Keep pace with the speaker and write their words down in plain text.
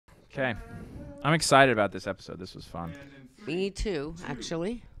Okay. I'm excited about this episode. This was fun. Me too,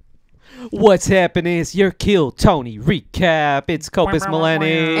 actually. What's happening? It's your Kill Tony recap. It's Copus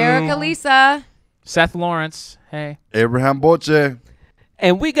Millennium. Erica Lisa. Seth Lawrence. Hey. Abraham Boche.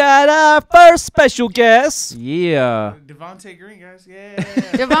 And we got our first special guest. Yeah. Devontae Green, guys. Yeah.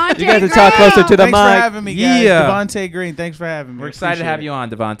 Devontae You guys Green. to talk closer to the Thanks for mic. having me, guys. Yeah. Devontae Green, thanks for having me. We're excited to have you on,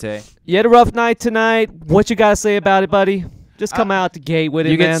 Devontae. You had a rough night tonight. What you got to say about it, buddy? Just come out the gate with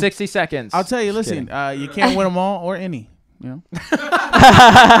it, You man. get 60 seconds. I'll tell you, Just listen, kidding. you can't win them all or any. You know?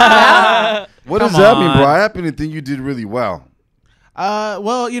 What Come does that mean, on. bro? I happen to think you did really well.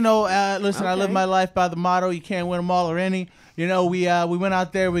 Well, you know, listen, I live Okay. my life by the motto, you can't win them all or any. You know, we went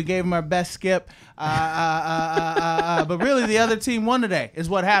out there, we gave them our best skip. But really, the other team won today is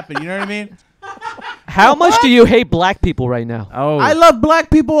what happened. You know what I mean? How much do you hate black people right now? Oh. I love black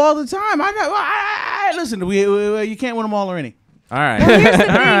people all the time. Listen, you can't win them all or any. All right. Well, here's the All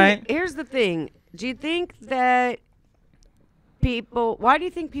thing. right. Here's the thing. Do you think that why do you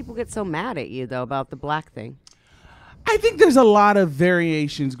think people get so mad at you, though, about the black thing? I think there's a lot of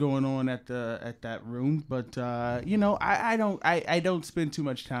variations going on at that room, but you know, I don't spend too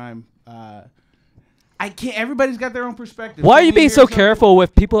much time. I can't. Everybody's got their own perspective. Why are So you when being you so hear something- careful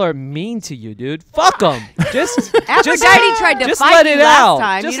if people are mean to you, dude? Fuck them. Just Aphrodite tried to just fight let you it last out.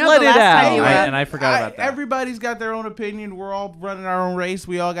 time. Just You know let the it last time out. you Right, were- and I forgot about that. Everybody's got their own opinion. We're all running our own race.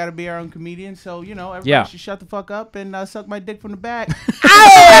 We all got to be our own comedians. So you know, everybody Yeah. should shut the fuck up and suck my dick from the back.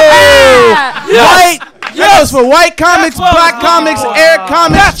 Yes. That goes for white comics, what black I was comics, looking for. Arab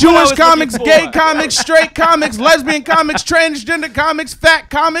comics, That's what I Jewish was comics, looking gay for. comics, straight comics, lesbian comics, transgender comics, fat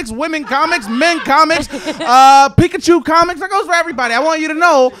comics, women comics, men comics, Pikachu comics. That goes for everybody. I want you to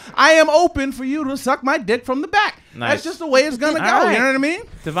know I am open for you to suck my dick from the back. Nice. That's just the way it's gonna go. All right. You know what I mean?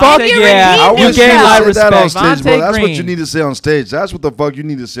 Fuck Devontae yeah. I I You wish gain you my said that on respect. stage, bro. Devontae That's what you Green. need to say on stage. That's what the fuck you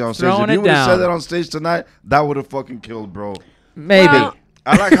need to say on stage. Throwing If you it would have said down. that on stage tonight, that would have fucking killed, bro. Maybe. Well,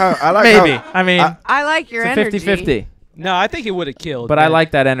 I like how. Maybe. I mean, I like your it's a energy. 50-50. No, I think it would have killed. But I man.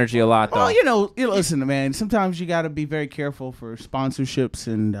 like that energy a lot, though. Well, you know, listen, man. Sometimes you got to be very careful for sponsorships,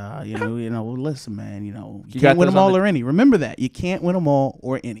 and you know, listen, man. You know, you got can't win those them on all the- or any. Remember that you can't win them all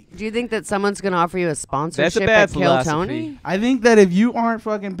or any. Do you think that someone's going to offer you a sponsorship bad at Kill philosophy. Tony? I think that if you aren't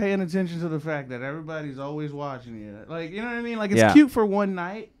fucking paying attention to the fact that everybody's always watching you, like, you know what I mean? Like, it's Yeah. cute for one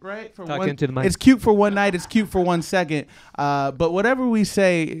night, right? For Talk one, into the mic. It's cute for one night. It's cute for 1 second. But whatever we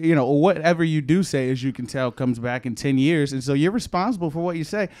say, you know, or whatever you do say, as you can tell, comes back in 10 years, and so you're responsible for what you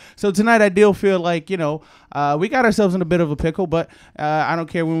say. So tonight, I do feel like, you know, we got ourselves in a bit of a pickle, but I don't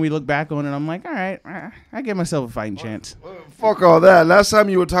care when we look back on it. I'm like, all right, I give myself a fighting chance. Fuck all that. Last time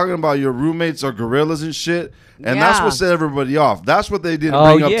you were talking about your roommates are gorillas and shit, and that's Yeah. what set everybody off. That's what they didn't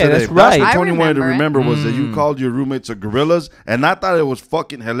Oh, bring up yeah, today. that's right. what I Tony wanted to remember it. remember was that you called your roommates are gorillas, and I thought it was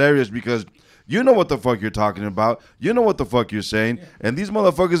fucking hilarious because you know what the fuck you're talking about. You know what the fuck you're saying. And these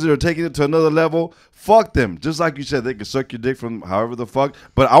motherfuckers that are taking it to another level, fuck them. Just like you said, they can suck your dick from however the fuck.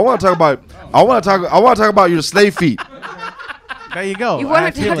 But I want to talk about I want to talk about your slave feet. There you go. You wanna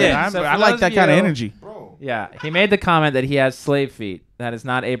I feel talk- it. Yeah, so I for like those that of kind of you- energy. Yeah, he made the comment that he has slave feet. That is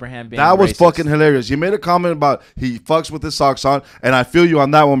not Abraham being That was racist. fucking hilarious. You made a comment about he fucks with his socks on, and I feel you on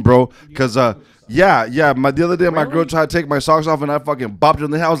that one, bro. Because yeah. The other day, my girl tried to take my socks off, and I fucking bopped her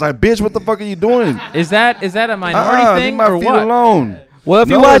in the head. I was like, "Bitch, what the fuck are you doing?" Is that a minority Leave thing my or feet what? alone. Well, if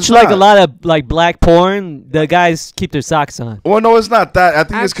you No, watch it's like not. a lot of like black porn, the guys keep their socks on. Well, no, it's not that. I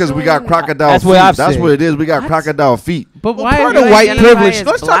think it's because we got Actually, crocodile That's feet. what I've That's said. what it is. We got crocodile feet. But Well, why part are of you white identify privilege. as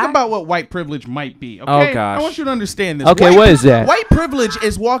Let's black? talk about what white privilege might be. Okay? Oh, gosh. I want you to understand this. Okay, what is that? White privilege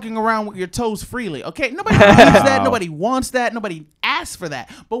is walking around with your toes freely. Okay, nobody needs that. Nobody wants that. Nobody asks for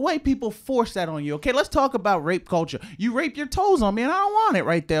that. But white people force that on you. Okay, let's talk about rape culture. You rape your toes on me, and I don't want it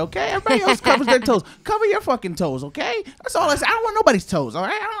right there. Okay, everybody else covers their toes. Cover your fucking toes. Okay, that's all I say. I don't want nobody's toes. All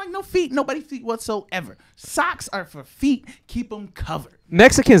right, I don't like no feet. Nobody's feet whatsoever. Socks are for feet. Keep them covered.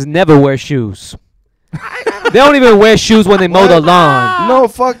 Mexicans never wear shoes. They don't even wear shoes when they mow the lawn. No,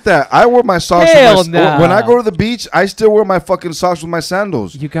 fuck that. I wear my socks. Hell with my, nah. When I go to the beach, I still wear my fucking socks with my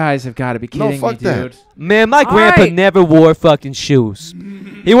sandals. You guys have got to be No, kidding fuck me, that. dude. Man, my All grandpa right. never wore fucking shoes.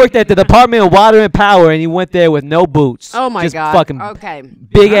 He worked at the Department of Water and Power, and he went there with no boots. Oh, my Just God. fucking Okay.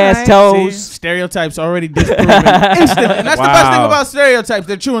 big All ass right, toes. see? Stereotypes already disproven instantly. And that's the best thing Wow. about stereotypes.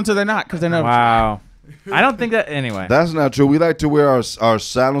 They're true until they're not, because they're never. Wow. I don't think that anyway. That's not true. We like to wear our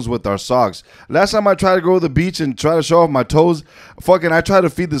sandals with our socks. Last time I tried to go to the beach and try to show off my toes, fucking I tried to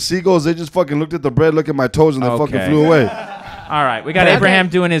feed the seagulls. They just fucking looked at the bread, looked at my toes, and they fucking Okay. flew away. All right, we got Okay. Abraham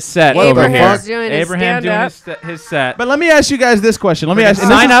doing his set What over the here. fuck? Doing his Abraham doing stand-up. his set. But let me ask you guys this question. Let me ask.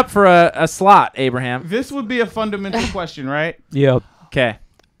 and this Sign is- up for a slot, Abraham. This would be a fundamental question, right? Yep. Okay.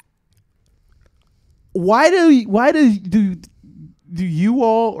 why do you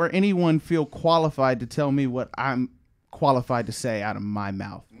all or anyone feel qualified to tell me what I'm qualified to say out of my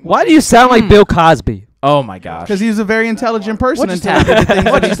mouth? Why do you sound like Bill Cosby? Oh my gosh. Because he's a very intelligent person. What just until he did the things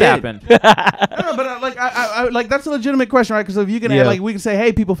What that he just did. happened? No, but I like that's a legitimate question, right? Because if you can Yeah. like we can say,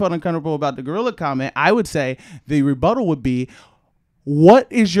 hey, people felt uncomfortable about the gorilla comment. I would say the rebuttal would be, what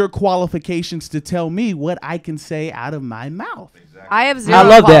is your qualifications to tell me what I can say out of my mouth? I have zero. I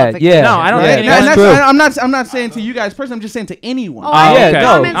love that. Yeah. No, I don't Yeah, think And that's that's, true. I'm not saying to you guys personally. I'm just saying to anyone. Oh, I yeah, have no.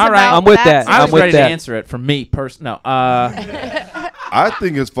 comments All right. about I'm with that. I I'm was with ready that. to answer it for me personally. No. I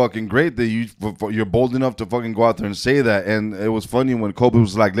think it's fucking great that you're bold enough to fucking go out there and say that. And it was funny when Kobe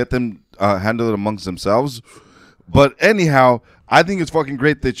was like, let them handle it amongst themselves. But anyhow, I think it's fucking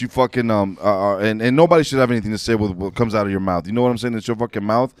great that you fucking and nobody should have anything to say with what comes out of your mouth. You know what I'm saying? It's your fucking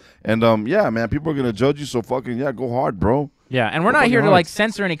mouth. And yeah, man, people are gonna judge you. So fucking yeah, go hard, bro. Yeah, and we're not fucking here to hard. like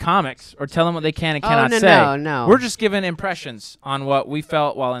censor any comics or tell them what they can and cannot no, say. no. We're just giving impressions on what we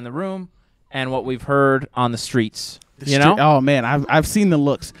felt while in the room and what we've heard on the streets. You know? Oh man, I've seen the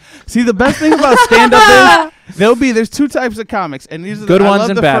looks. See, the best thing about stand up is there's two types of comics, and these are Good I ones love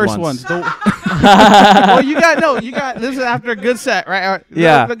and the bad first ones. Well, you got this is after a good set, right? All right.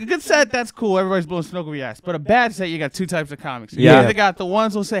 Yeah. A good set, that's cool. Everybody's blowing smoke over your ass. But a bad set, you got two types of comics. Yeah. You either got the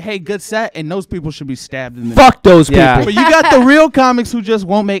ones who'll say, "Hey, good set," and those people should be stabbed in the Fuck those Yeah. people. But you got the real comics who just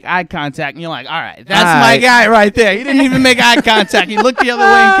won't make eye contact, and you're like, all right, that's All my right. guy right there. He didn't even make eye contact. He looked the other way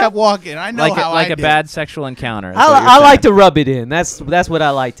and kept walking. I know Like how like I a did. bad sexual encounter. is what I you're like saying. to rub it in. That's what I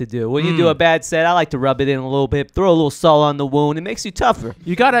like to do. When you do a bad set, I like to rub it in a little bit, throw a little salt on the wound. It makes you tougher.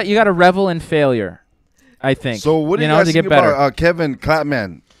 You gotta revel in failure. I think. So what do you know guys to think get better? about Kevin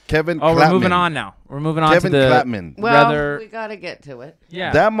Clapman? Kevin Oh, Clapman. we're moving on now. We're moving on Kevin to the Clapman. Well, rather. we gotta get to it.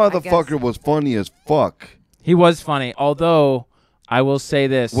 Yeah, That guess. motherfucker was funny as fuck. he was funny. Although I will say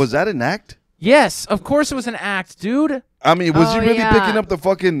this: Was that an act? yes, of course it was an act, dude. I mean, was Oh, he really yeah. picking up the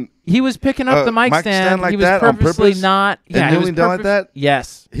fucking? He was picking up the mic mic stand. stand like he was that on purposely purpose? not. And Yeah, he was kneeling down like that?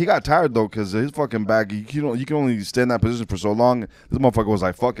 Yes. He got tired though because his fucking back. You can only stay in that position for so long. This motherfucker was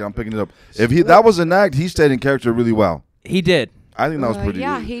like, "Fuck it, I'm picking it up." If that was an act, he stayed in character really well. He did. I think that was pretty.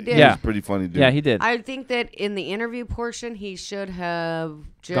 yeah, he did. He Yeah. was pretty funny, dude. Yeah, he did. I think that in the interview portion, he should have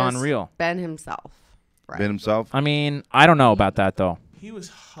just Gone real. been himself. Right. been himself. I mean, I don't know about that though. He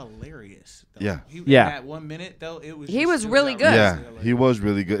was hilarious. Though. Yeah. Yeah. That 1 minute though, it was. He was really good. Yeah, he was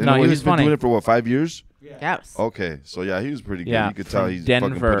really good. And No, he he's was been funny. doing it for what, 5 years? Yes. Okay, so yeah, he was pretty good. Yeah, You could tell from he's fucking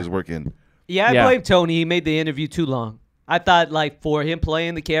Denver. put his work in. Yeah, I Yeah. blame Tony. He made the interview too long. I thought, like, for him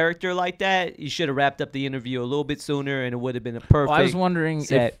playing the character like that, he should have wrapped up the interview a little bit sooner, and it would have been a perfect. Well, I was wondering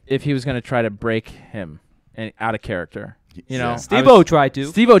set. if he was going to try to break him out of character. You know, Steve-O tried to.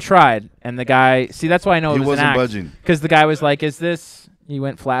 Steve-O tried, and the guy. See, that's why I know He it was wasn't an act. budging. Because the guy was like, "Is this?" He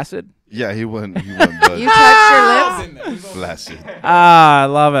went flaccid. Yeah, he wouldn't. He wouldn't budge. You touched your lips. Flaccid. Ah, I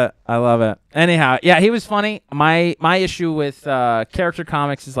love it. I love it. Anyhow, yeah, he was funny. My issue with character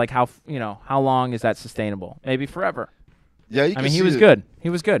comics is like how long is that sustainable? Maybe forever. Yeah, you I can mean, he see was it. good. He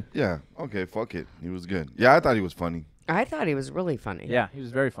was good. Yeah. Okay. Fuck it. He was good. Yeah, I thought he was funny. I thought he was really funny. Yeah, he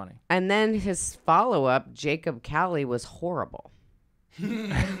was very funny. And then his follow-up, Jacob Cowley, was horrible.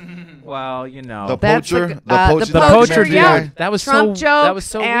 Well, The That's poacher. the- The the poacher. The Poacher, poacher dude. yeah. That was Trump so. jokes That was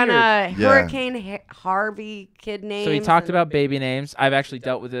so and weird. Yeah. Hurricane Harvey kid names. So he talked and- about baby names. I've actually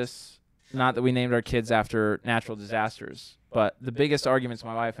dealt with this. Not that we named our kids after natural disasters, but the biggest arguments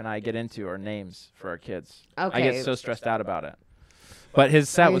my wife and I get into are names for our kids. I Okay. get so stressed out about it. But his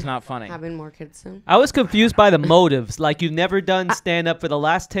set was not funny. having more kids soon. I was confused by the motives. Like, you've never done stand-up for the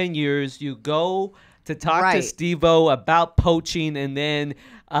last 10 years. You go to talk to Right. Steve-O about poaching, and then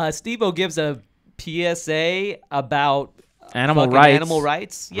Steve-O gives a PSA about Animal fucking rights. Animal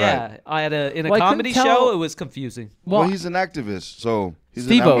rights. Yeah. In a Well, I comedy couldn't tell- show, it was confusing. Well, Well, he's an activist, so he's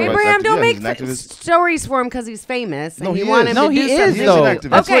Steve-O. an animal rights Abraham, activist. don't Yeah, make he's an activist. stories for him because he's famous. And No, you he want is. him No, to he do is, something. He's though. an activist.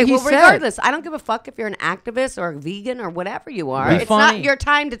 That's Okay, what he well, said. regardless, I don't give a fuck if you're an activist or a vegan or whatever you are. Right. It's Funny. not your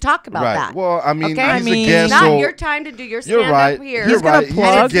time to talk about Right. that. Well, I mean, Okay? he's I mean, a guest, It's not so your time to do your you're stand-up right. here. You're He's gonna right. He's plug-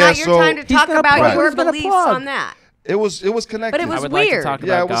 a And it's not guest, your so time to He's talk gonna about plug. your He's gonna beliefs plug. on that. it was connected. But it was I would like to weird. talk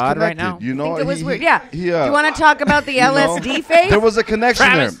Yeah, about it was God connected. right now. You know, I think it was he- weird. Yeah. He, Do you want to talk about the you know, LSD face? There was a connection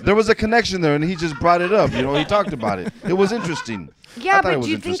Travis. there. There was a connection there, and he just brought it up. You know, he talked about it. It was interesting. Yeah, I thought but it was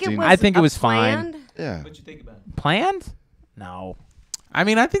do you think it interesting. was I think it a was fine. planned? Yeah. What you think about it? Planned? No. I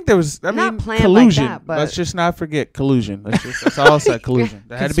mean, I think there was. I Not mean, planned like collusion. that, but- Let's just not forget collusion. That's all I said. Collusion.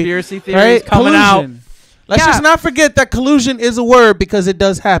 There had to be Conspiracy theories coming out. collusion. Let's Yeah. just not forget that collusion is a word because it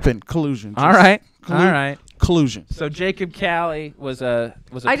does happen. Collusion. All right. Collu- All right. Collusion. So Jacob Cowley was a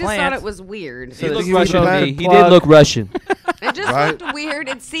I just plant. thought it was weird. So He this looked is Russian the to me. He plug. did look Russian. It just Right? looked weird.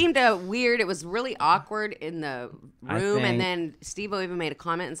 It seemed weird. It was really awkward in the room. think- And then Steveo even made a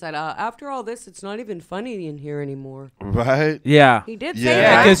comment and said, after all this, it's not even funny in here anymore. Right? Yeah. He did Yeah, say Yeah,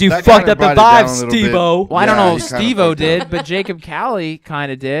 that. because you That fucked kinda up the brought it down vibe, a little bit. Steve-O. Well, I don't Yeah, know he if kinda Steve-O fucked it up. did, but Jacob Cowley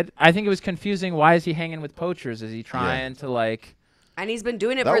kind of did. I think it was confusing. Why is he hanging with poachers? Is he trying to like? And he's been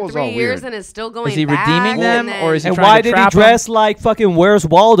doing it That for was 3 all years weird. and is still going Is he back, redeeming them, and then- or is he And trying why to did he trap 'em? dress like fucking Where's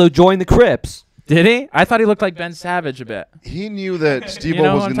Waldo join the Crips? Did he? I thought he looked like Ben Savage a bit. He knew that Steve know was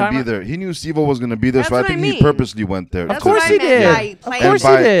who I'm going to talking be about? there. He knew Steve was going to be there, That's so I what I think he mean. purposely went there. That's Of course what he I meant did. by Of playing- course he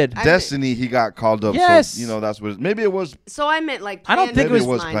And by did. Destiny, he got called up. Yes. So, that's what. Maybe it was. So I meant like I don't planned think in it his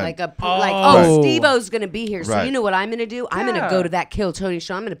was mind, planned. like Oh. Steve-O's gonna be here, so Right. you know what I'm gonna do? I'm gonna Yeah. go to that Kill Tony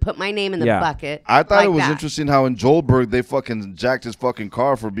show. I'm gonna put my name in the Yeah. bucket. I thought like it was that. interesting how in Joelberg they fucking jacked his fucking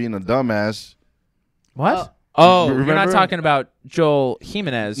car for being a dumbass. What? Oh, you're not remember? talking about Joel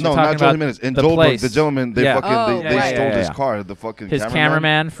Jimenez. You're No, talking not Joel about Jimenez. In the Joelberg, place. the gentleman, they Yeah. fucking Oh, they right. stole Yeah, his yeah. car. The fucking His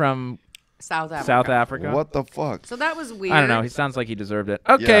cameraman from South Africa. South Africa. What the fuck? So that was weird. I don't know. He sounds like he deserved it.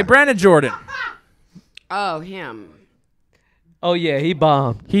 Okay, Yeah. Brandon Jordan. Oh, him. Oh yeah, he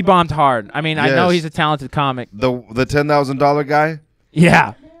bombed. He bombed hard. I mean, I know Yes. he's a talented comic. The $10,000 guy.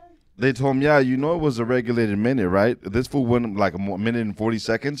 Yeah. They told him, yeah, you know it was a regulated minute, right? This fool went like a minute and 40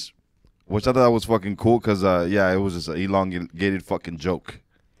 seconds, which I thought was fucking cool because, it was just an elongated fucking joke.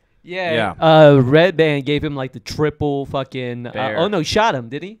 Yeah. Yeah. Red Band gave him like the triple fucking. Bear. Oh no, he shot him,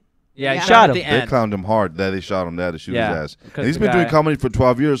 did he? Yeah, he Yeah. shot Shot at him. the They end. clowned him hard that they shot him there to shoot Yeah, his ass. because And he's the been doing guy- comedy for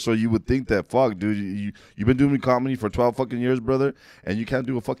 12 years, so you would think that, fuck, dude, you've been doing comedy for 12 fucking years, brother, and you can't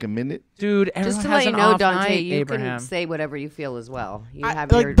do a fucking minute? Dude, everyone Just to has let you an know, off Dante, night, you Abraham. can say whatever you feel as well. You I-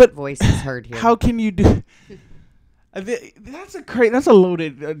 have like, your but voices heard here. How can you do? That's a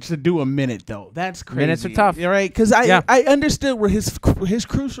loaded to do a minute though. That's crazy. Minutes are tough. You're right, because Yeah. I understood where his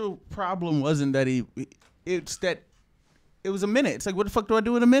crucial problem wasn't that it's that it was a minute. It's like, what the fuck do I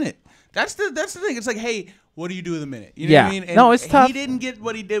do in a minute? That's the thing. It's like, hey, what do you do with a minute? You know Yeah. what I mean? And No, it's tough. He didn't get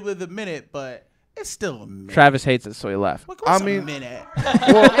what he did with a minute, but it's still a minute. Travis hates it, so he left. What's a mean- minute?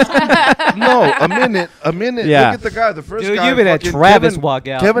 No, a minute. Yeah. Look at the guy, the first Dude, guy. you even had fucking Travis walk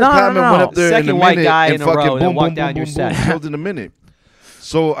out. Kevin No, no, Kleiman no. went up there Second in a white minute guy and in a fucking row that boom, walked boom, down boom, your boom, set. boom, killed in a minute.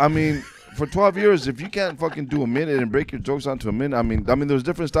 So, I mean, for 12 years, if you can't fucking do a minute and break your jokes onto a minute, I mean, there's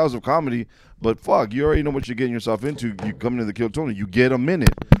different styles of comedy, but fuck, you already know what you're getting yourself into. You come into the Kill Tony, you get a minute.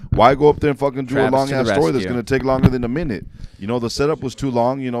 Why go up there and fucking do Travis a long to ass the story that's rescue. gonna take longer than a minute? You know, the setup was too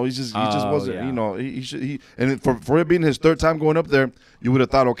long. You know, he just Oh, wasn't. yeah. You know, and for it being his third time going up there, you would have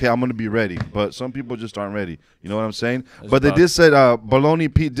thought, okay, I'm gonna be ready. But some people just aren't ready. You know what I'm saying? But they butt. did say,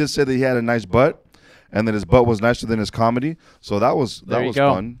 Baloney Pete did say that he had a nice butt, and that his butt was nicer than his comedy. So that was There you was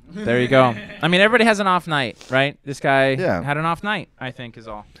go. fun. There you go. I mean, everybody has an off night, right? This guy Yeah. had an off night, I think, is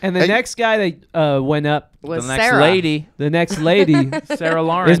all. And the Hey. next guy that went up, Was the next Sarah. lady, the next lady. Sarah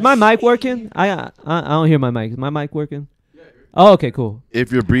Lawrence. Is my mic working? I don't hear my mic. Is my mic working? Oh, okay, cool. If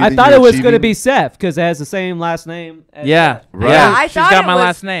you're breathing, I thought you're it was going to achieving. be Seth because it has the same last name. As Yeah. Seth. Right. Yeah, I she's thought got it my was-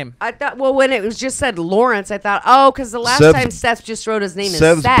 last name. I thought, well, when it was just said Lawrence, I thought, because the last Seth's- time Seth just wrote his name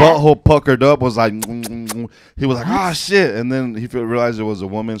Seth's is Seth. butthole puckered up, was like, he was like, ah, shit, and then he realized it was a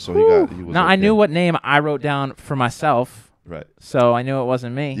woman, so he was. No, I okay. knew what name I wrote down for myself, Right. so I knew it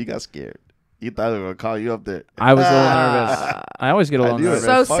wasn't me. He got scared. He thought they were gonna call you up there. I was a little nervous. I always get a little knew it. nervous.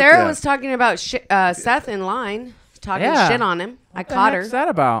 So Fuck Sarah yeah. was talking about Seth in line, talking Yeah. shit on him. I What the caught heck's her. that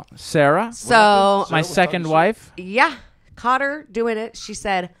about? Sarah, So my second wife. yeah, caught her doing it. She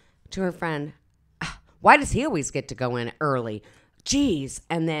said to her friend, "Why does he always get to go in early?" Jeez.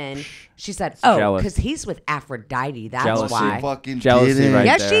 And then she said, "Oh, jealous. because he's with Aphrodite. That's Jealousy. why." She fucking Jealousy did it. right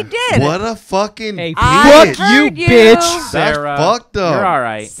Yes, there. she did. What a fucking Hey, I fuck you, heard you. bitch. That's Sarah, fucked up. You're all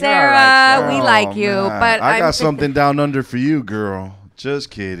right. Sarah, You're all right, we Oh, like you, man. but I I'm got something down under for you, girl. Just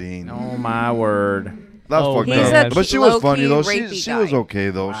kidding. Sarah. Oh my word. That's Oh, fucked he's up. a But she was low-key funny though. rapey She was guy. okay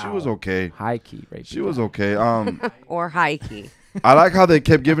though. She was okay. High key, right? She was okay. or high key. I like how they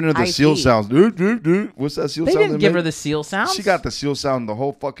kept giving her the I seal see. sounds. What's that seal They sound? didn't give made? her the seal sounds. She got the seal sound the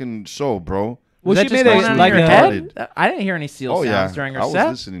whole fucking show, bro. Well, Was that she just made going it on like in your a head? I didn't hear any seal Oh yeah, sounds during her I was set.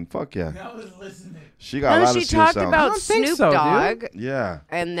 listening. Fuck yeah. I was listening. She got a No, lot she of seal talked sounds. about don't think Snoop so, dude. Dogg, Yeah.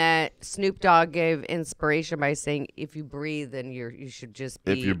 and that Snoop Dogg gave inspiration by saying, "If you breathe, then you should just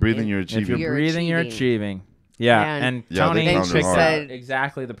be." If you're breathing, you're If you're achieving. You're breathing, you're achieving. achieving. Yeah, And- and Yeah, Tony they clowned her picked hard. out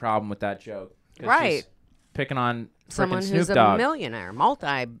exactly the problem with that joke. 'Cause Right. picking on Someone frickin' who's Snoop a Dogg. millionaire,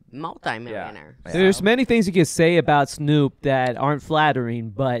 multi-millionaire. Yeah. There's many things you can say about Snoop that aren't flattering,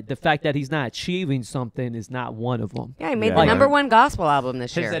 but the fact that he's not achieving something is not one of them. Yeah, he made Yeah. the #1 gospel album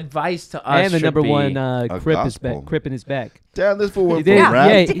this His year. advice to us And the should #1 be, Crip is gospel. back. Crip in his back. Damn, this fool He went did, from rap.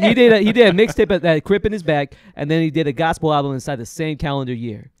 yeah, he did a mixtape of that Crip in his back, and then he did a gospel album inside the same calendar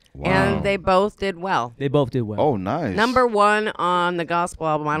year. Wow. And they both did well. They both did well. Oh, nice. #1 on the gospel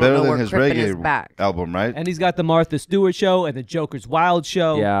album. I don't Better know than where his Crippen is reggae back. album, right? And he's got the Martha Stewart show and the Joker's Wild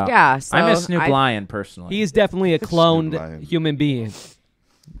show. yeah. Yeah, so I miss Snoop Lion personally. He is definitely a Lion. cloned human being.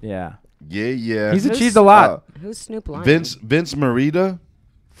 yeah. Yeah. He's achieved a lot. Who's Snoop Lion? Vince Merida.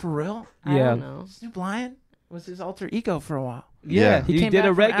 For real? I Yeah. don't know. Snoop Lion was his alter ego for a while. Yeah. He came did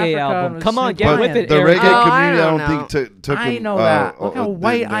a back from reggae Africa and album. was Come on, Snoop get Lion. with it, The Eric. reggae Oh, I community, I don't don't think took I him. know that. Look how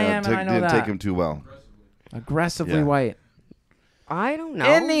white didn't, I am, and I know didn't that. take him too well. Aggressively Yeah. white. I don't know.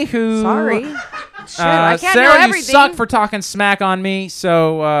 Anywho, Sorry. Shit, I can't Sarah, know you everything. suck for talking smack on me.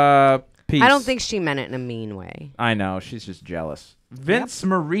 So peace. I don't think she meant it in a mean way. I know. She's just jealous. Vince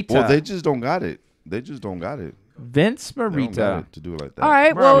Marita. Well, they just don't got it. Vince They don't got Marita. it to do it like that. All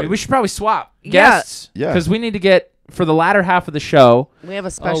right, Well, well, we should probably swap Yeah. guests. Yeah. Because we need to get for the latter half of the show. we have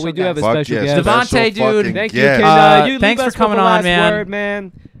a special we do have a guest. Fuck special yes, guest. Devontae, special dude. fucking Thank you, guest. Ken. You thanks leave for us with coming the on, last man. Word,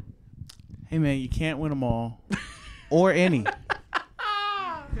 man. Hey man, you can't win them all, or any.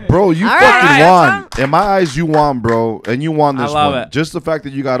 Bro, you All fucking right. won. In my eyes, you won, bro. And you won I this love one. it. Just the fact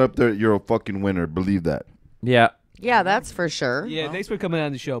that you got up there, you're a fucking winner. Believe that. Yeah. Yeah, that's for sure. Yeah, thanks for coming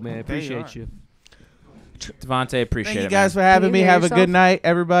on the show, man. There you Appreciate are. you. Devontae, appreciate Thank you it. guys man. for having Can me. you hear Have a yourself? good night,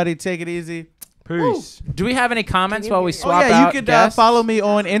 everybody. Take it easy. Peace. Do we have any comments while we Oh, swap Oh yeah, you out could guests? follow me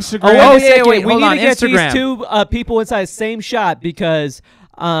on Instagram. Wait a second, wait. We hold need on, to get Instagram. these two people inside the same shot because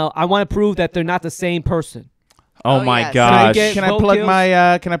I want to prove that they're not the same person. Oh, Oh, my yes. gosh. Can I Can I plug Vokilz?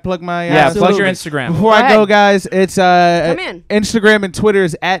 my? Can I plug my? Yeah, plug your Absolutely. Instagram. Before I Go go, ahead. guys, it's Come in. Instagram and Twitter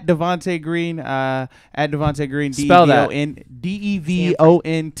is at Devontae Green. At Devontae Green. Spell that.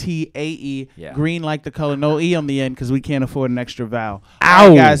 DEVONTAE. Yeah. Green like the color. No E on the end because we can't afford an extra vowel. Ow. All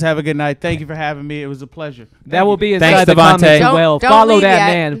right, guys, have a good night. Thank you for having me. It was a pleasure. That will be Thanks, inside the Devontae. comments as Don't- well. don't Follow leave that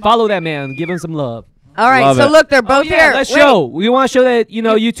yet. man. Follow that man. Give him some love. All right, Love so it. look, they're both here. Let's Wait. show. We want to show that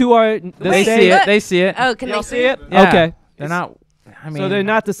you two are the They same. see it. Look. They see it. Oh, can Y'all they see it? Yeah. Okay. They're not. I mean, So they're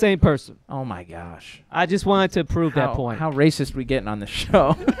not the same person. Oh, my gosh. I just wanted to prove that point. How racist we getting on the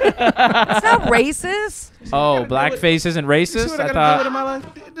show? It's not racist. Oh, blackface isn't You see racist? what I I gotta do thought. in my life?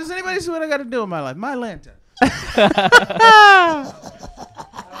 Does anybody see what I got to do in my life? My lantern.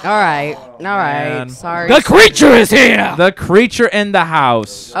 All right. Man. Sorry. The creature is here. The creature in the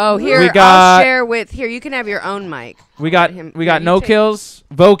house. Oh, here We got- I'll share with. Here, you can have your own mic. We got him- we yeah, got you no take- kills,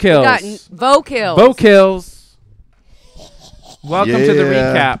 We got Vokilz. Vokilz. Vokilz. Welcome to the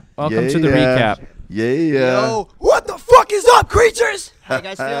Yeah. recap. Welcome to the Yeah. recap. Yeah. What the fuck is up, creatures? How you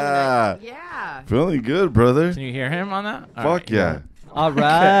guys feeling tonight? Yeah. Feeling good, brother. Can you hear him on that? All Fuck right, yeah. All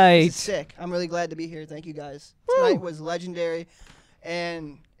right. Sick. I'm really glad to be here. Thank you guys. Tonight was legendary,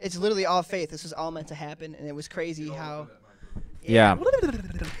 and it's literally all faith. This was all meant to happen, and it was crazy how. Yeah.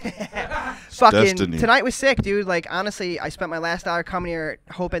 Fucking destiny. tonight was sick, dude. Like honestly, I spent my last hour coming here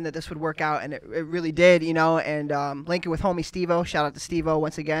hoping that this would work out, and it really did, And linking with homie Steveo. Shout out to Steveo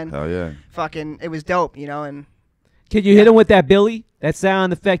once again. Hell yeah. Fucking, it was dope, And Can you hit him with that Billy? That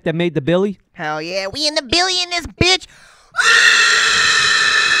sound effect that made the Billy? hell yeah, we in the billion, this bitch.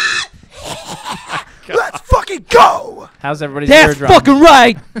 Let's fucking go. How's everybody's That's eardrum? fucking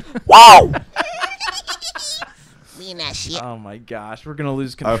right. Whoa! We in that shit. Oh my gosh, we're gonna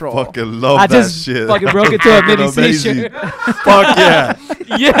lose I control. fucking love I that just shit. fucking broke into a mini Fucking seizure. amazing. Fuck yeah.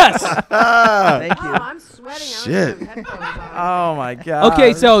 Yes. Thank Oh, you. I'm sweating. Shit. Oh my god.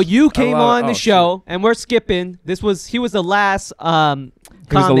 Okay, so you came love it. on the Oh, show, and we're skipping. He was the last he was the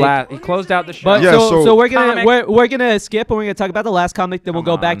comic. last. He closed out the show. But Yeah, so- we're gonna Comic. we're gonna skip and we're gonna talk about the last comic. Then we'll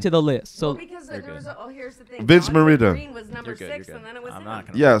Come go back on. to the list. So Because there was here's the thing. Vince Devontae Marita. Green was number You're good, 6, you're and good. then it was I'm him. not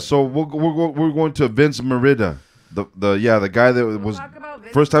gonna. Yeah, so we're going to Vince Merida. The guy that was Talk about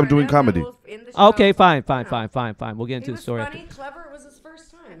Vince first time Marita, doing and comedy. we'll end the show. okay, fine. We'll get into He the was story. funny, clever. It was his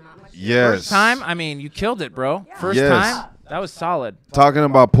first time. Not much. Yes. First time? I mean, you killed it, bro. First Yes. time? That was solid. Talking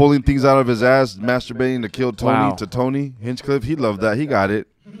about pulling things out of his ass, masturbating to kill Tony Wow. to Tony Hinchcliffe. He loved that. He got it.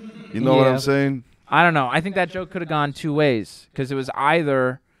 You know what Yeah. I'm saying? I don't know. I think that joke could have gone two ways because it was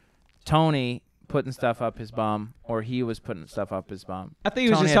either Tony putting stuff up his bum or he was putting stuff up his bum. I think he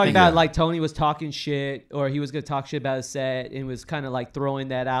was Tony, just I talking think- about Yeah. like Tony was talking shit, or he was gonna talk shit about his set, and was kind of like throwing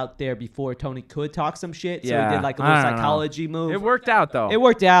that out there before Tony could talk some shit. So Yeah, he did like a I little don't know. psychology move. It worked out though. It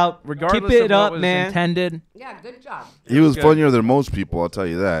worked out. Regardless Keep of it what up, was man. intended. Yeah, good job. He was good. funnier than most people, I'll tell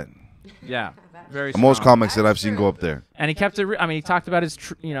you that. Yeah. Very Most strong. comics that I've seen go up there. And he kept it. I mean, he talked about his,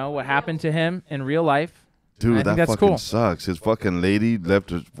 what happened to him in real life. I Dude, think that that's fucking cool. sucks. His fucking lady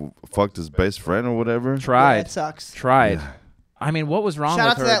fucked his best friend or whatever. Tried. Yeah, it sucks. Tried. I mean, what was wrong Shout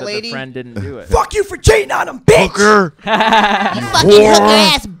with out to her that that lady. the friend didn't do it? Fuck you for cheating on him, bitch. Hooker. Fucking hooker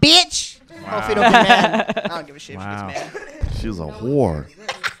ass bitch. Hopefully don't get mad. I don't give a shit Wow. if she gets mad. She was a whore.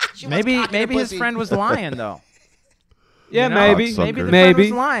 She wants Maybe cock in her his pussy. friend was lying though. Yeah, You know? maybe. Sucker. Maybe the Maybe. friend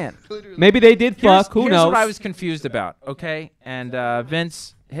was lying. Maybe they did fuck. Who here's knows? what I was confused about. Okay, and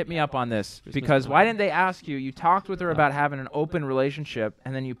Vince, hit me up on this because why didn't they ask you? You talked with her about having an open relationship,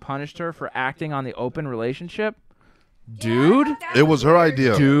 and then you punished her for acting on the open relationship, dude. It was her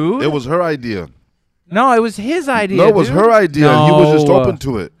idea. Dude? It was her idea. No, it was his idea. No, it was dude. her idea. He was just No. open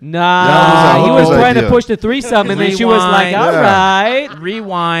to it. Nah, he was his trying to idea. push the threesome, and then she was like, Rewind. "All Yeah. right,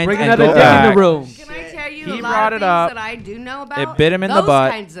 Rewind. bring and another go dick back. in the room." Can I tell you He a brought lot it of things up. that I do know about? It bit him in the Those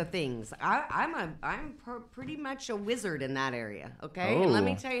butt. kinds of things. I'm pretty much a wizard in that area. Okay, and let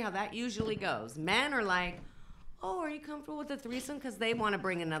me Oh. tell you how that usually goes. Men are like, "Oh, are you comfortable with the threesome?" Because they want to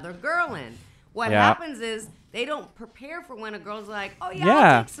bring another girl in. What Yeah. happens is they don't prepare for when a girl's like, "Oh yeah,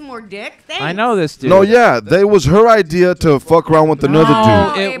 Yeah. I'll take some more dick." Thanks. I know this dude. No, yeah, it was her idea to fuck around with another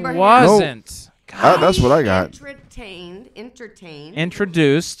No, dude. it Abraham. wasn't. That's what I got. Entertained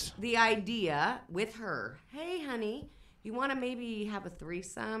Introduced. the idea with her. Hey, honey, you want to maybe have a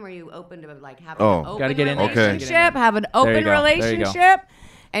threesome? Or you open to like have Oh. an open Gotta get in there. Okay. relationship? Have an you open go. There you go. relationship.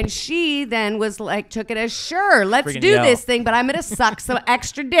 And she then was like, took it as sure, let's Freaking do yell. this thing, but I'm gonna suck some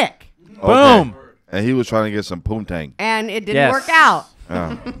extra dick. Boom. And he was trying to get some poontang. And it didn't Yes. work out.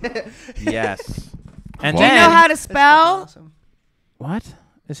 Oh. Yes. And Do you then know how to spell? Awesome. what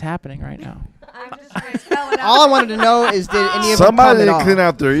is happening right now? I'm just trying to spell it out. All I wanted to know is did any of them Somebody come at didn't all? clean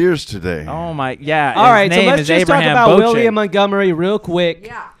out their ears today. Oh my, yeah. All his right, so name let's is just Abraham talk about Boche. William Montgomery real quick.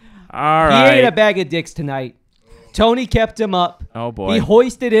 Yeah. All He right. ate a bag of dicks tonight. Tony kept him up. Oh boy. He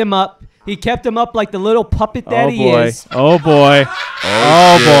hoisted him up. He kept him up like the little puppet that oh he boy. is. Oh boy.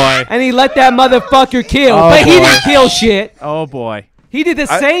 Oh boy. And he let that motherfucker kill. Oh, but he boy. didn't kill shit. Oh boy. He did the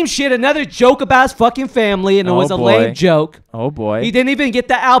same shit, another joke about his fucking family, and it Oh, was a boy. lame joke. Oh boy. He didn't even get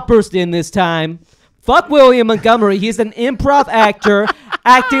the outburst in this time. Fuck William Montgomery. He's an improv actor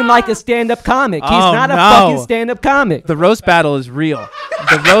acting like a stand-up comic. He's Oh, not a no. fucking stand-up comic. The roast battle is real.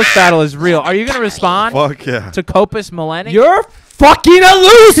 The roast battle is real. Are you gonna respond Fuck yeah. to Copus Millennium? You're fucking a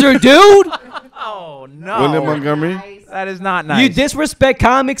loser, dude. Oh no. William Montgomery? That is not nice. You disrespect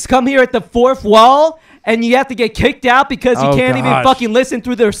comics, come here at the fourth wall, and you have to get kicked out because you Oh, can't even gosh. fucking listen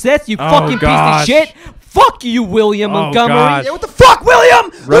through their sets, you Oh, fucking gosh. piece of shit. Fuck you, William Oh, Montgomery. gosh. Yeah, what the fuck,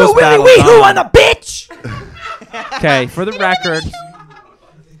 William? Roast Little Willie battle Wee Who time. on the bitch? Okay, for the record,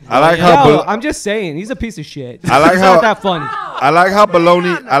 I like Yo, how I'm just saying, he's a piece of shit. I like It's how- not that funny. I like how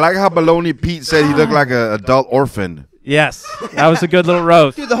Baloney Pete said he looked like an adult orphan. yes, that was a good little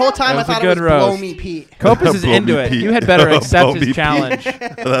roast. Dude, the whole time I That was a thought it was good Blow roast. Me Pete. Copus is Blow into me it. Pete. You had better accept Blow me his Pete. challenge,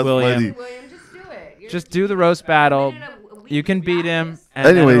 That's William. funny. William, just do it. You're Just do the roast battle. You can beat him, and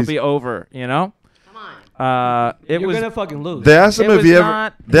then Anyways. it'll be over. You know. Come on. It You're was. gonna fucking lose. They asked him It if was he ever.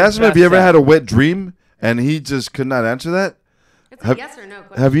 not They asked him if his he ever best had set. a wet dream, and he just could not answer that. It's Have- a yes or no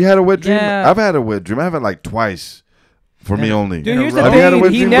question. Have you had a wet dream? Yeah. I've had a wet dream. I have it like twice, for me only. Dude, here's Have the you had a thing.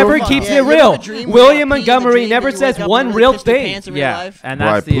 wet He dream, never bro? keeps Yeah, it you ever real. had a dream where William you got pee in the Montgomery dream never and you says wake up one and real pissed your thing. pants in real Yeah, life? and Bro,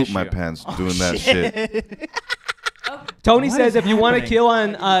 I that's the pooped issue. my pants doing that shit. Tony What says is if you want to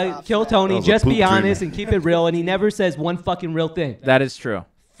happening? kill Tony, That was a just be poop dream. honest and keep it real. And he never says one fucking real thing. That is true.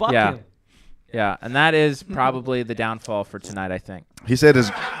 Fuck Yeah. him. Yeah, and that is probably the downfall for tonight. I think. He said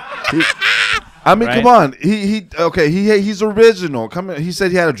his. I mean, Right? come on. He's original. Come on. He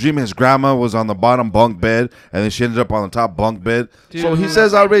said he had a dream his grandma was on the bottom bunk bed, and then she ended up on the top bunk bed. So he Dude.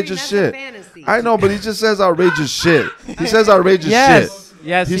 says outrageous That's a shit. fantasy. I know, but he just says outrageous shit. He says outrageous Yes. shit.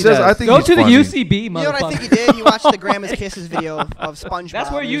 Yes. He He says, does. I think Go he's to the funny. UCB, You know what I motherfucker. think he did? He watched the Grandma's Kisses video of SpongeBob.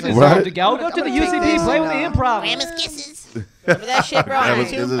 That's where He you was like, deserve What? to go. Go to the UCB, play with the improv. Remember that shit, bro? Yeah, on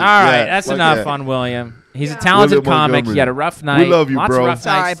it's- YouTube? it's- All right, yeah, that's like enough that. on William. He's a talented William comic. Montgomery. He had a rough night. love you, Lots bro. of rough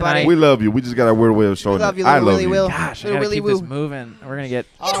Sorry, nights buddy. tonight. We love you. We just got a weird way of showing Love it. you, I little love Willy you. Will. Gosh, I Little gotta Willy keep this Woo. moving. We're gonna get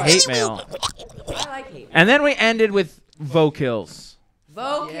hate mail. I like hate. And then we ended with Vokilz,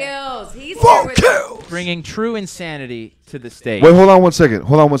 Vokilz. He's here with bringing true insanity to the stage. Wait, hold on one second.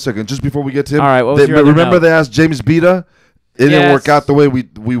 Hold on one second. Just before we get to him. All right, what was your but other remember note? they asked James Beta? It didn't Yes. work out the way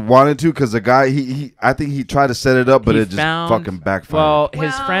we wanted to because the guy, I think he tried to set it up, but He it just found- fucking backfired. Well, his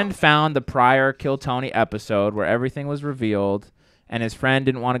Well- friend found the prior Kill Tony episode where everything was revealed, and his friend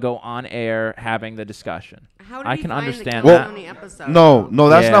didn't want to go on air having the discussion. How did I he can find understand the that. Tony episode? No,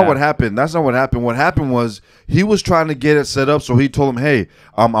 that's Yeah. not what happened. That's not what happened. What happened was he was trying to get it set up. So he told him, "Hey,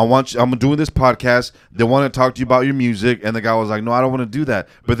 I'm doing this podcast. They want to talk to you about your music." And the guy was like, "No, I don't want to do that."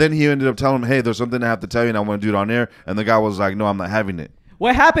 But then he ended up telling him, "Hey, there's something I have to tell you, and I want to do it on air." And the guy was like, "No, I'm not having it."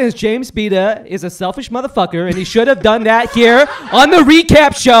 What happens, James Beta is a selfish motherfucker, and he should have done that here on the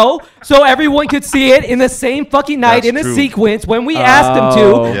recap show so everyone could see it in the same fucking night That's in a true. sequence when we asked him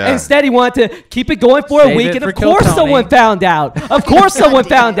to. Oh. Yeah. Instead, he wanted to keep it going for Save a week, it and for of course Kill Tony. someone found out. Of course someone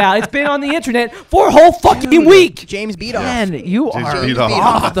found out. It's been on the internet for a whole fucking week. James beat off. Man, you James are beat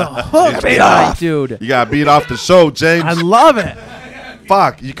off the hook, Beat tonight, dude. You got beat off the show, James. I love it.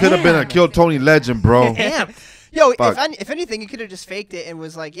 Fuck, you could have been a Kill Tony legend, bro. Yo, Fuck. if anything, you could have just faked it and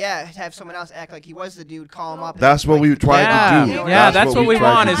was like, yeah, have someone else act like he was the dude, call him up. That's what we tried Yeah, to do. yeah, that's what we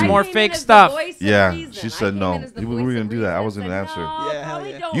tried want to is do. more fake stuff. Yeah, she said no. We were gonna do that. I wasn't gonna answer. Yeah, hell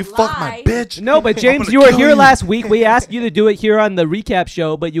yeah. You fuck my bitch. No, but James, gonna you were kill here you. last week. We asked you to do it here on the recap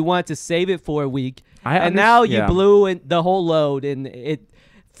show, but you wanted to save it for a week. And now you yeah. blew the whole load, and it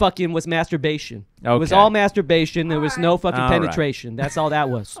fucking was masturbation. It was Okay. all masturbation. There was no fucking All right. penetration. That's all that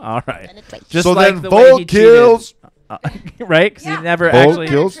was. All right. Just So like then the way he cheated. Vokilz. Right? Because Yeah. he never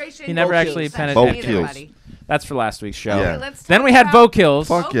Vokilz? actually he never Vokilz. actually Vokilz. penetrated. That's for last week's show. Yeah. Let's Then talk we had about Vokilz.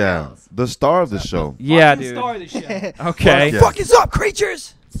 Fuck yeah, the star of the show. Yeah, Fucking dude. star of the show. Okay. Fuck yeah. is up,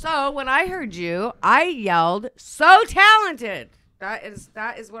 creatures? So when I heard you, I yelled, "So talented!" That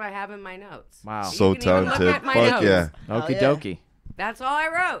is what I have in my notes. Wow. You So can even look talented. at my Fuck notes. yeah. Okie yeah. dokie. That's all I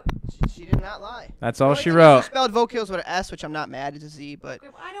wrote. She did not lie. That's all she She wrote. spelled Vokilz with an S, which I'm not mad. It's a Z, but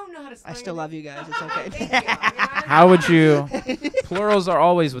I don't know how to spell I still your love name. you guys. It's okay. Thank you. I mean, How would you? Plurals are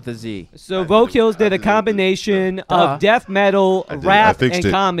always with a Z. So Vokilz did a combination Duh. of death metal, I rap, fixed and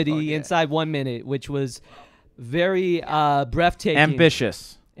it. comedy inside 1 minute, which was very breathtaking.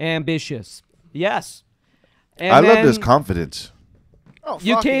 Ambitious. Ambitious. Yes. And I love then this confidence. Oh,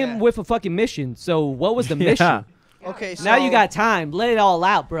 You fuck came yeah. with a fucking mission. So what was the mission? Yeah. Okay, so Now you got time. Let it all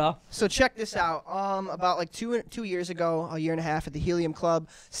out, bro. So check this out. About like two years ago, a year and a half at the Helium Club,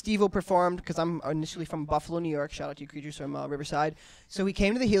 Steveo performed because I'm initially from Buffalo, New York. Shout out to you creatures from Riverside. So he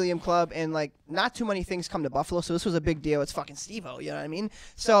came to the Helium Club, and like not too many things come to Buffalo, so this was a big deal. It's fucking Steveo, you know what I mean?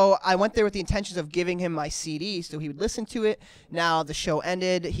 So I went there with the intentions of giving him my CD so he would listen to it. Now the show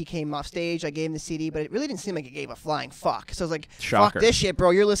ended. He came off stage. I gave him the CD, but it really didn't seem like it gave a flying fuck. So I was like, Shocker. fuck this shit, bro.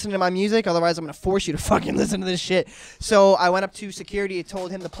 You're listening to my music. Otherwise, I'm gonna force you to fucking listen to this shit. So I went up to security and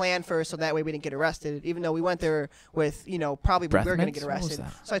told him the plan first, so that way we didn't get arrested. Even though we went there with, probably Breath we were gonna mints? get What was arrested.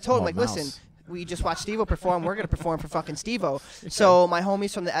 that? So I told him Oh, like, mouse. listen, we just watched Steveo perform. We're gonna perform for fucking Steveo. So my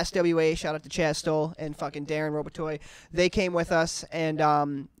homies from the SWA, shout out to Chaz Stoll and fucking Darren Robotoy, they came with us and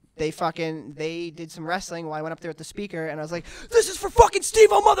they did some wrestling while I went up there with the speaker, and I was like, this is for fucking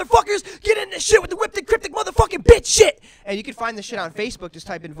Steveo, motherfuckers! Get in this shit with the whipped and cryptic motherfucking bitch shit! And you can find this shit on Facebook. Just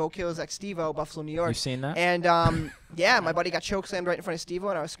type in Vokilz X Steveo, Buffalo, New York. You've seen that? And yeah, my buddy got chokeslammed right in front of Steveo,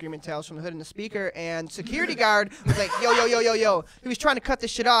 and I was screaming Tales from the Hood in the speaker, and security guard was like, yo, yo, yo, yo, yo. He was trying to cut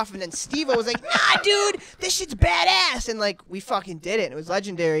this shit off, and then Steveo was like, nah, dude, this shit's badass. And like, we fucking did it. It was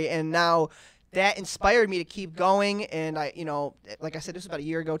legendary, and now that inspired me to keep going. And I, like I said, this was about a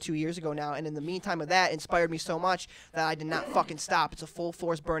year ago, 2 years ago now. And in the meantime of that, inspired me so much that I did not fucking stop. It's a full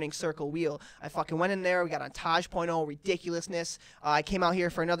force burning circle wheel. I fucking went in there. We got on Taj.0, ridiculousness. I came out here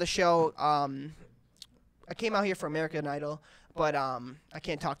for another show. I came out here for American Idol, but I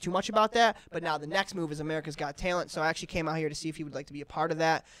can't talk too much about that. But now the next move is America's Got Talent. So I actually came out here to see if he would like to be a part of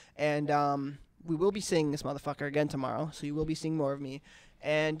that. And we will be seeing this motherfucker again tomorrow. So you will be seeing more of me.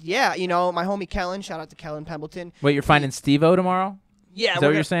 And yeah, my homie Kellen, shout out to Kellen Pembleton. Wait, you're finding Steveo tomorrow? Yeah, Is that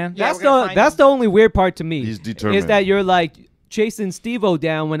what you're saying? Yeah, That's the only weird part to me. He's determined. Is that you're like chasing Steveo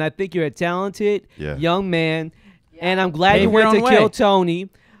down when I think you're a talented young man, and I'm glad Pave you your went to own way. kill Tony.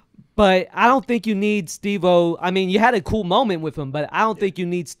 But I don't think you need Steveo. I mean, you had a cool moment with him, but I don't think you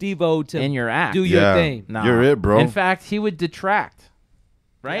need Steveo to In your act. do your thing. No. You're it, bro. In fact, he would detract.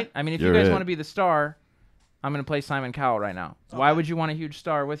 Right? I mean, if You're you guys it. want to be the star, I'm going to play Simon Cowell right now. Why would you want a huge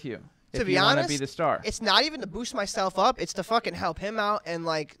star with you? To if be you want honest, to be the star. it's not even to boost myself up. It's to fucking help him out. And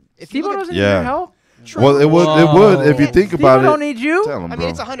like, if Steveo you look at, doesn't need Yeah. your help. Well, it would if you think Steveo about it. don't need you. Tell him, I bro. mean,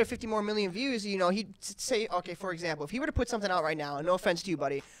 it's 150 more million views. He'd say, okay, for example, if he were to put something out right now, and no offense to you,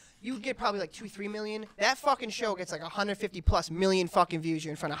 buddy, you would get probably like 2-3 million. That fucking show gets like 150 plus million fucking views.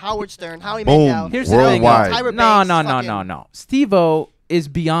 You're in front of Howard Stern, Howie Boom. Mandel. Here's the thing. Worldwide. Tyra No, Banks, no, no, fucking- no. Steveo is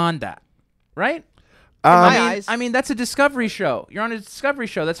beyond that. Right? my I mean, eyes. I mean, that's a discovery show. You're on a discovery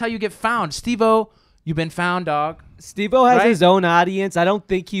show. That's how you get found. Steveo You've been found, dog. Steve-O has Right? his own audience. I don't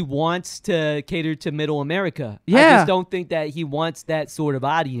think he wants to cater to middle America. I Yeah. just don't think that he wants that sort of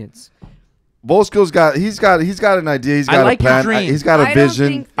audience. Vokilz he's got an idea. He's I got like a your plan. dream. He's got a I don't vision.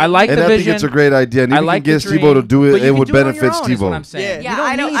 think I like And the I vision. think it's a great idea. And if I you like can get the Steve-O to dream, do but it, you it can would do it on benefit your own, is Steve-O. what I'm saying. Yeah. Yeah,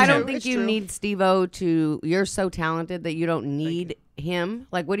 I don't to. think It's you true. need Steve-O to. You're so talented that you don't need him.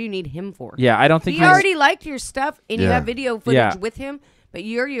 Like, what do you need him for? Yeah, I don't think He he's already liked your stuff, and you Yeah. have video footage Yeah. with him. But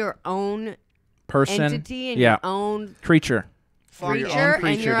you're your own person. entity and yeah. your own Creature. Fuck your own creature and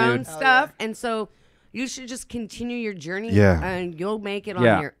creature, your own dude. Hell stuff, and so you should just continue your journey. Yeah. and you'll make it on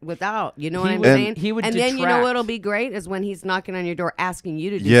Yeah. your without. You know what He I'm would- saying? he would and then you know detract. what'll be great is when he's knocking on your door asking you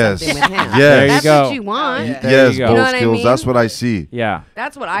to do Yes. something with him. Yes. There you That's go. what you want. Yeah. There Yes, you go. You know what I Vokilz. mean? That's what I see. Yeah.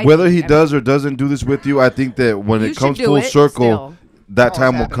 That's what I. Whether think. he I mean, does or doesn't do this with you, I think that when You it should comes do full it circle, still. that Always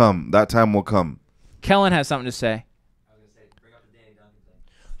time will happen. come. That time will come. Kellen has something to say.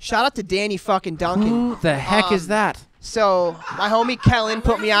 Shout out to Danny fucking Duncan. Who the heck is that? So my homie Kellen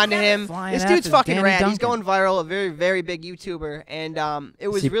put me onto him. Flying This dude's after fucking Danny rad. He's Duncan. going viral. A very, very big YouTuber, and it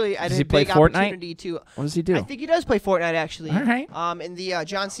was he- really I does had he a play big Fortnite? opportunity to. What does he do? I think he does play Fortnite actually. All right. In the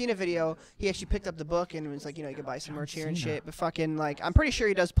John Cena video, he actually picked up the book and was like, you can buy some merch here and shit. But fucking like, I'm pretty sure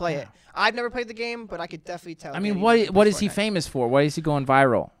he does play it. I've never played the game, but I could definitely tell. I mean, Danny what Duncan what plays is he Fortnite. famous for? Why is he going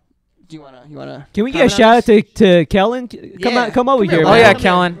viral? Do you wanna? Can we get a comment on shout out this? to Kellen? Yeah. Come over Come here, here. Oh man. yeah, Come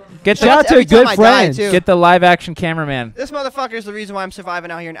Kellen. Get Shout out the to a Every time good I die, friend. too. get the live action cameraman. This motherfucker is the reason why I'm surviving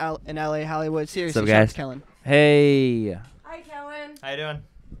out here in LA, Hollywood. Seriously, What's up, shout out guys? to Kellen. Hey. Hi, Kellen. How you doing?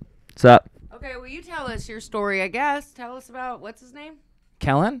 What's up? Okay, well, you tell us your story, I guess. Tell us about what's his name?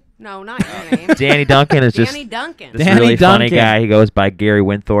 Kellen? No, not your name. Danny Duncan is just Danny Duncan. this Danny really funny Duncan. guy. He goes by Gary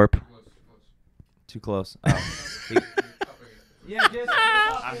Winthorpe. Too close. Oh.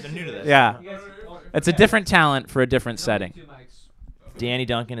 I'm new to this. Yeah. It's a different talent for a different setting. Danny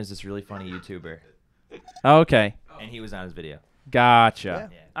Duncan is this really funny YouTuber, Okay. and he was on his video. Gotcha.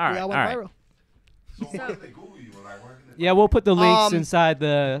 Yeah. All right. We all All went right. viral. Yeah, we'll put the links inside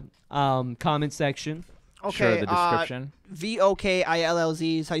the comment section. Okay, Sure, the description.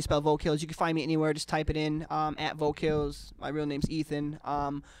 Vokilz is how you spell Vokilz. You can find me anywhere. Just type it in at Vokilz. My real name's Ethan.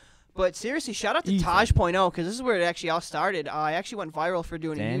 But seriously, shout out to Taj.0 because this is where it actually all started. I actually went viral for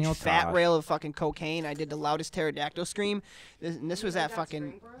doing a Daniel huge fat Taj. rail of fucking cocaine. I did the loudest pterodactyl scream. This was at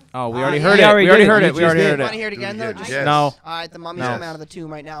fucking. Oh, we Uh, already yeah. heard We it. already We already did it. heard You it. We just already did. heard Want to it. hear it again though? Yes. Just- Yes. No. All right, the mummy's No. coming out of the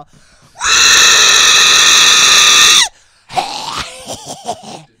tomb right now.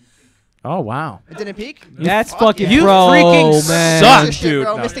 Oh, wow. It didn't peak. That's Fuck fucking yeah. You pro, freaking man. suck. This shit, dude.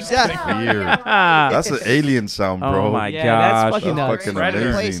 bro. No. Mystic Death. Weird. That's an alien sound, bro. Oh my Yeah, that's gosh. fucking That's nuts. fucking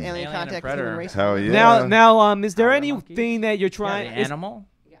Predator. Place, amazing. alien Alien contact, and Predator. human race. Hell yeah. Now, is there anything that you're Yeah, trying? the is- animal?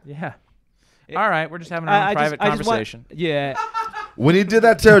 Yeah. All right, we're just having our own I private just want- conversation. yeah. When he did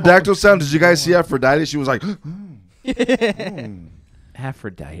that pterodactyl sound, did you guys see Aphrodite? She was like,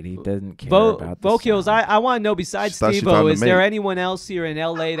 Aphrodite doesn't care about the Vokilz, sound. I want to know, besides Thought she Steve-O, found a is there mate. anyone else here in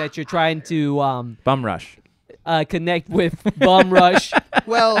LA that you're trying to Bum rush. connect with Bum Rush?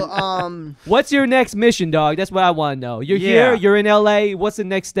 Well, What's your next mission, dog? That's what I want to know. You're Yeah. here, you're in LA. What's the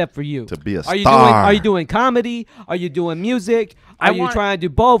next step for you? to be a Are you star. doing comedy? Are you doing music? I Are you want- trying to do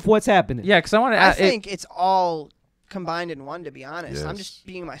both? What's happening? Yeah, because I want to. I think it's all combined in one. To be honest, I'm Yes. just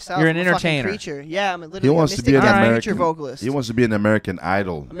being myself. You're an I'm a fucking entertainer. creature. Yeah, I'm literally He wants a to mystic be an death Alright. creature American. vocalist. He wants to be an American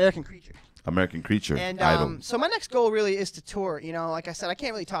idol. American creature. American creature. And idol. so my next goal really is to tour. Like I said, I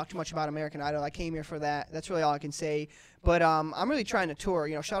can't really talk too much about American Idol. I came here for that. That's really all I can say. But I'm really trying to tour.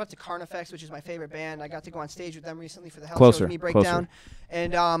 Shout out to Carnifex, which is my favorite band. I got to go on stage with them recently for the Hell Closer, Show with Me Breakdown.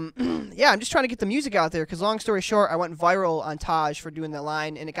 And yeah, I'm just trying to get the music out there. Because long story short, I went viral on Taj for doing that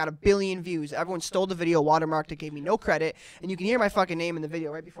line, and it got 1 billion views. Everyone stole the video, watermarked it, gave me no credit, and you can hear my fucking name in the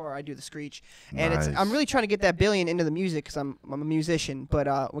video right before I do the screech. And Nice. I'm really trying to get that 1 billion into the music because I'm a musician.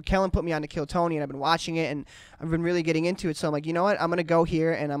 But when Kellen put me on to Kill Tony, and I've been watching it, and I've been really getting into it. So I'm like, you know what? I'm gonna go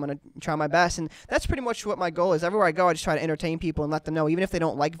here, and I'm gonna try my best. And that's pretty much what my goal is. Everywhere I go, I just try to entertain people and let them know, even if they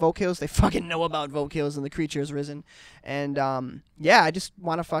don't like Vokilz, they fucking know about Vokilz and the creature has risen. And yeah, I just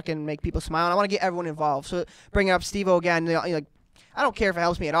want to fucking make people smile. And I want to get everyone involved. So bringing up Steve-O again, like, I don't care if it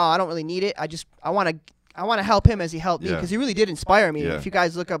helps me at all. I don't really need it. I want to help him as he helped me Yeah. because he really did inspire me. Yeah. If you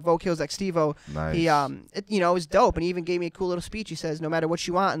guys look up Vokilz like Steve-O, Nice. he it was dope, and he even gave me a cool little speech. He says, no matter what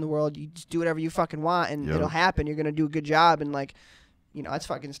you want in the world, you just do whatever you fucking want, and Yep. it'll happen. You're gonna do a good job, and like, that's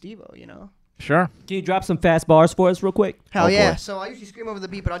fucking Steve-O, Sure. Can you drop some fast bars for us real quick? Hell Oh, yeah. boy. So I usually scream over the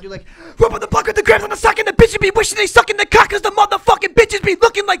beat, but I'll do like, rub on the bucket, the grams on the sock, and the bitches be wishing they sucking the cock, cause the motherfucking bitches be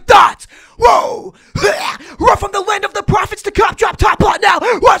looking like dots. Whoa! Run from the land of the prophets to cop, drop top plot now.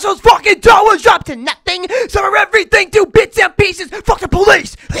 Watch those fucking dollars drop to nothing. Summer everything to bits and pieces. Fuck the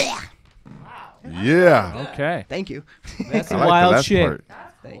police. Yeah. Okay. Thank you. That's I some like the wild last shit. part.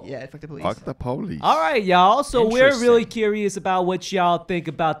 Yeah, fuck the police. Fuck the police. All right, y'all. So we're really Interesting. curious about what y'all think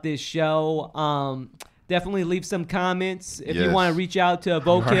about this show. Definitely leave some comments. If you Yes. want to reach out to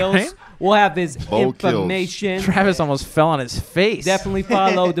Vokilz, Right. we'll have his Vokilz. information. Travis almost fell on his face. Definitely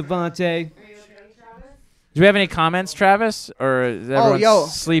follow Devontae. Do we have any comments, Travis, or is everyone yo.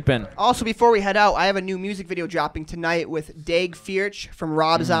 sleeping? Also, before we head out, I have a new music video dropping tonight with Dag Fierch from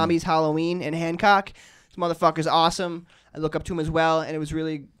Rob Zombie's Halloween in Hancock. This motherfucker's awesome. I look up to him as well, and it was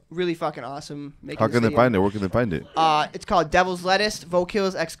really, really fucking awesome. How can they find it? Where can they find it? It's called Devil's Lettuce,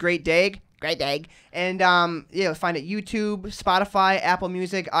 Vokilz x Great Dag. Great Dag. And, find it YouTube, Spotify, Apple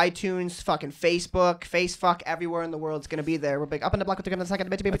Music, iTunes, fucking Facebook, Facefuck, everywhere in the world. It's going to be there. We're big up in the block with the second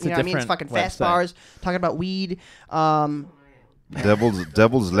bitch, you know That's a what I mean? It's different fucking fast website. bars, talking about weed.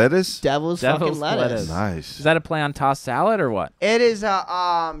 Devil's lettuce. Devil's Devil's fucking lettuce. lettuce. Nice. Is that a play on tossed salad or what? It is a that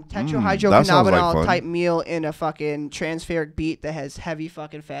sounds like tetrahydrocannabinol fun. type meal in a fucking transferic beat that has heavy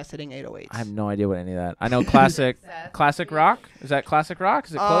fucking fast hitting 808s. I have no idea what any of that. I know classic rock. Is that classic rock?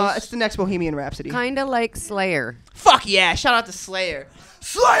 Is it close? It's the next Bohemian Rhapsody. Kind of like Slayer. Fuck yeah! Shout out to Slayer.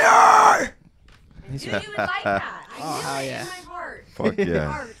 Slayer! You would like that. Oh hell yeah! Fuck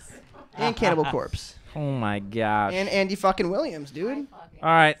yeah. And Cannibal Corpse. Oh my gosh. And Andy fucking Williams, dude. All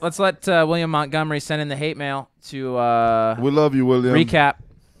right, let's let William Montgomery send in the hate mail to We love you, William. recap.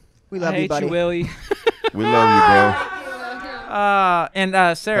 We I love you, hate buddy. you, Willie. We love you,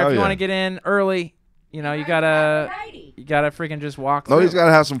 And Sarah, Hell if you yeah. want to get in early, you gotta freaking just walk bro. No, through. he's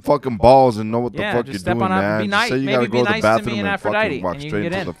gotta have some fucking balls and know what the Yeah, fuck just you're step doing, on up and man. be Just nice. say you Maybe gotta be go to the nice to me bathroom and and Aphrodite, fucking walk and you straight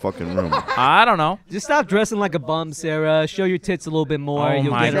can get into in. the fucking room. I don't know. Just stop dressing like a bum, Sarah. Show your tits a little bit more. Oh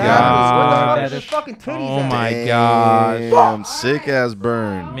You'll my get a God. lot Where the fuck better. is the fucking titties Oh at? my gosh. Damn, sick ass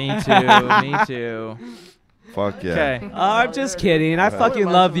burn. Me too. Me too. Fuck yeah. Okay. I'm just kidding. I fucking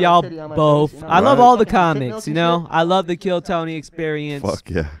Right. love y'all Titty on my both. face, you know? I love Right. all the Fucking tip comics, milk you and know. shit. I love the Kill Tony experience. Fuck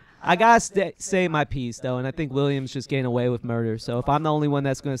yeah. I gotta say my piece though, and I think William's just getting away with murder. So if I'm the only one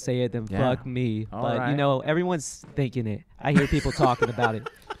that's gonna say it, then Yeah. fuck me. All But right. you know, everyone's thinking it. I hear people talking about it.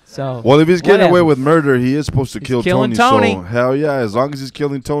 So Well, if he's getting away whatever. with murder, he is supposed to kill killing Tony. Tony. So hell yeah, as long as he's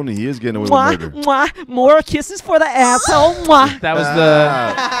killing Tony, he is getting away Mwah, with murder. mwah, more kisses for the asshole. Mwah. That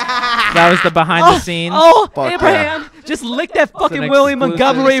was the behind the scenes. Oh, Fuck Abraham, just lick that fucking an William exclusive.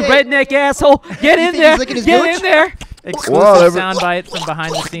 Montgomery What did he redneck asshole. Get in think there. he's licking his Get gooch? in there. Exclusive Well, soundbite from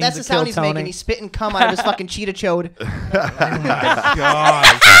behind the scenes That's of the sound Kill he's Tony. making. He's spitting cum out of his fucking cheetah chode.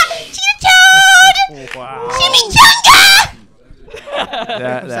 Wow.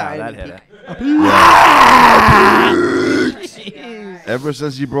 Sorry, that I hit didn't it. Ever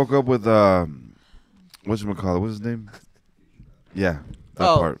since he broke up with what's his name? Yeah, that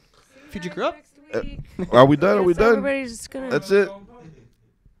Oh. part. Future grew up? Are we done? Are we done? Everybody's just gonna. That's it.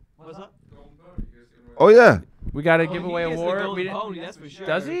 Oh yeah. We got to give away award. We didn't, that's for sure.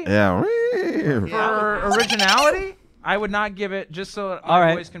 does he? Yeah. For originality, I would not give it just so All our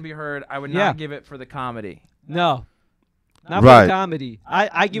right. voice can be heard. I would Yeah. not give it for the comedy. No. Not Right. for the comedy.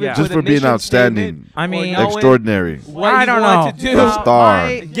 I give Yeah. it for Just the for being mission outstanding. statement I or mean, knowing Extraordinary. What I you don't want know. to do. The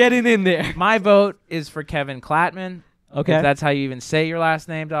star. Getting in there. My vote is for Kevin Klatman. Okay. If that's how you even say your last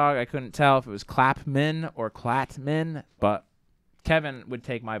name, dog. I couldn't tell if it was Clapman or Klatman, but Kevin would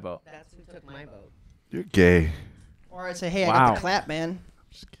take my vote. That's who took my vote. You're gay. Or I'd say, hey, I Wow. got the clap, man.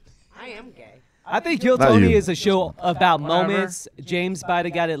 I am gay. I think Kill Not Tony you. is a show about Whatever. moments. James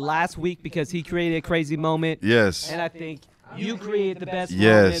Bida got it last week because he created a crazy moment. Yes. And I think you created the best moment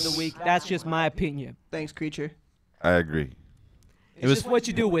Yes. of the week. That's just my opinion. Thanks, creature. I agree. It's just what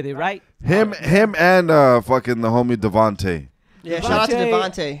you do with it, right? Him and fucking the homie Devontae. Yeah, shout out to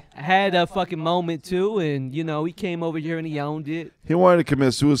Devontae. Had a fucking moment too, and you know he came over here and he owned it. He wanted to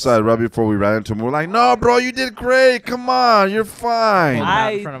commit suicide right before we ran into him. We're like, no, bro, you did great. Come on, you're fine.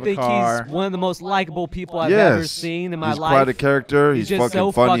 out in front I of a think car. he's one of the most likable people I've yes. ever seen in my he's life. quite a character. He's just fucking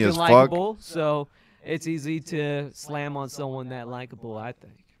so funny fucking as fuck. likable. So it's easy to slam on someone that likable, I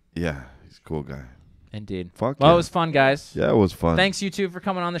think. Yeah, he's a cool guy. Indeed. Fuck Well, yeah. it was fun, guys. Yeah, it was fun. Thanks, you two, for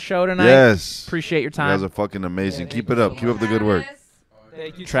coming on the show tonight. Yes. Appreciate your You guys time. are fucking amazing. Keep it up. Keep up the good work.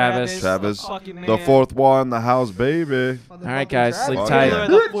 Thank you, Travis. Travis, Fucking the man. fourth wall in the house, baby. All right, guys. Sleep Fuck tight. yeah.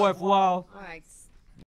 Pillar of the fourth wall. All right.